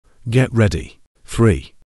Get ready.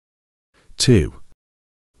 3, 2,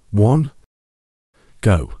 1.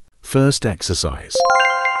 Go. First exercise.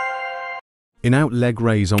 In-out leg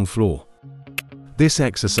raise on floor. This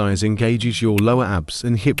exercise engages your lower abs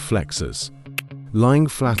and hip flexors. Lying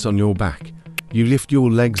flat on your back, you lift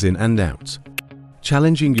your legs in and out,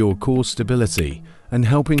 challenging your core stability and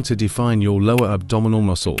helping to define your lower abdominal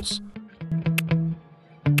muscles.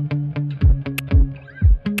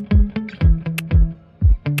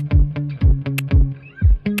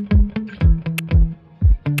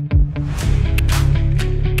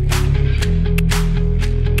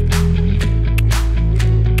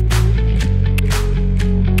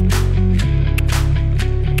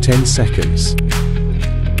 Seconds.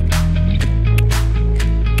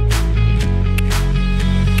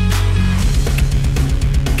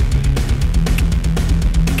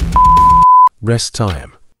 Rest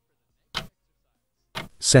time.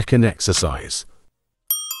 Second exercise.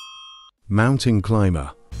 Mountain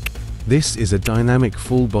climber. This is a dynamic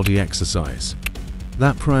full body exercise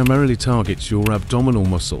that primarily targets your abdominal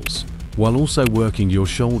muscles while also working your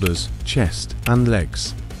shoulders, chest and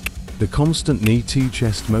legs. The constant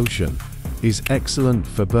knee-to-chest motion is excellent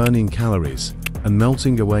for burning calories and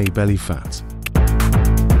melting away belly fat.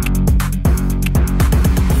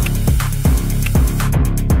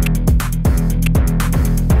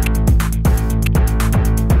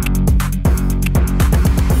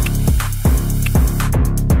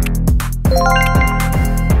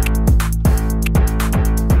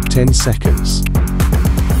 Ten seconds.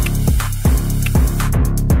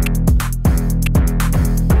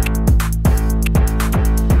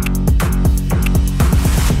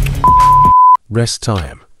 Rest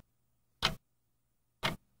time.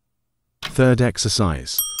 Third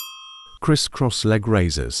exercise. Crisscross leg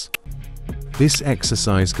raises. This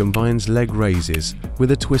exercise combines leg raises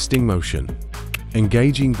with a twisting motion,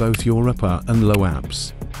 engaging both your upper and lower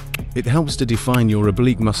abs. It helps to define your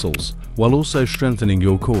oblique muscles while also strengthening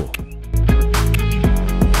your core.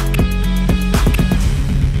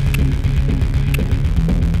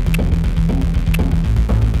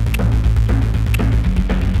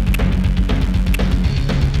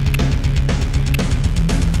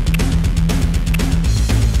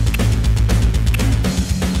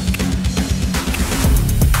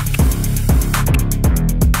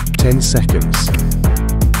 Seconds.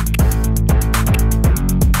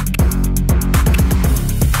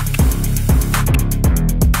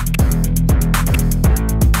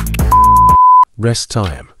 Rest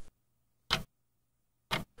time.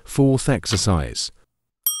 Fourth exercise.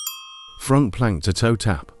 Front plank to toe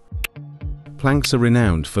tap. Planks are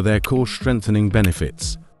renowned for their core strengthening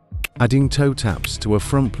benefits. Adding toe taps to a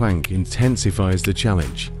front plank intensifies the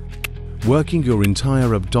challenge, working your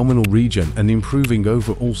entire abdominal region and improving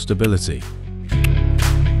overall stability.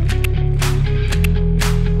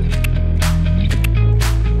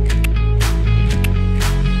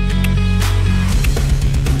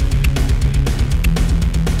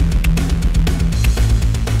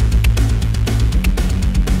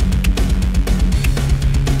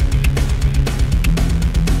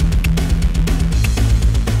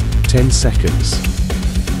 Ten seconds.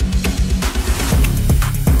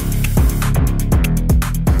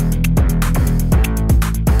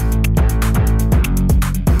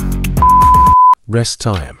 Rest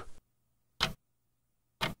time.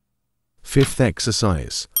 Fifth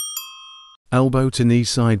exercise. Elbow to knee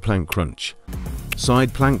side plank crunch.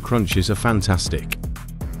 Side plank crunches are fantastic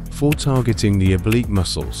for targeting the oblique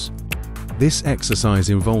muscles. This exercise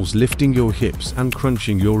involves lifting your hips and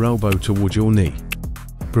crunching your elbow towards your knee,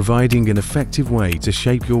 providing an effective way to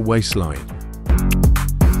shape your waistline.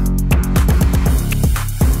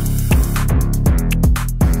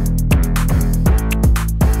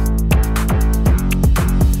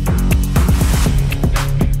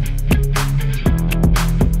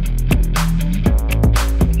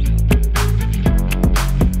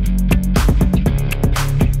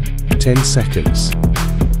 Seconds.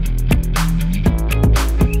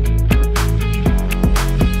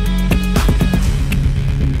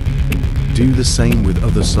 Do the same with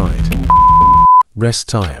other side. Rest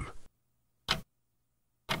time.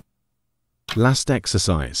 Last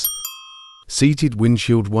exercise. Seated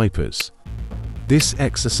windshield wipers. This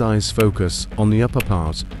exercise focuses on the upper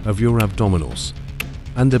part of your abdominals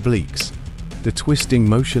and obliques. The twisting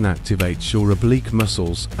motion activates your oblique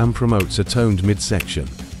muscles and promotes a toned midsection.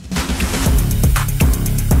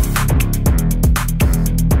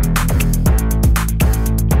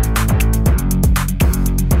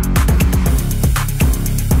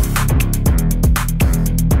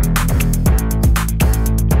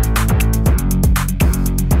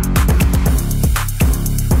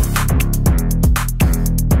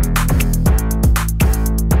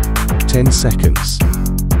 10 seconds.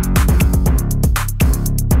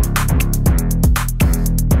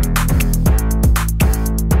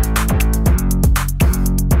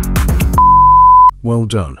 Well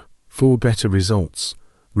done. For better results,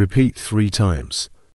 repeat 3 times.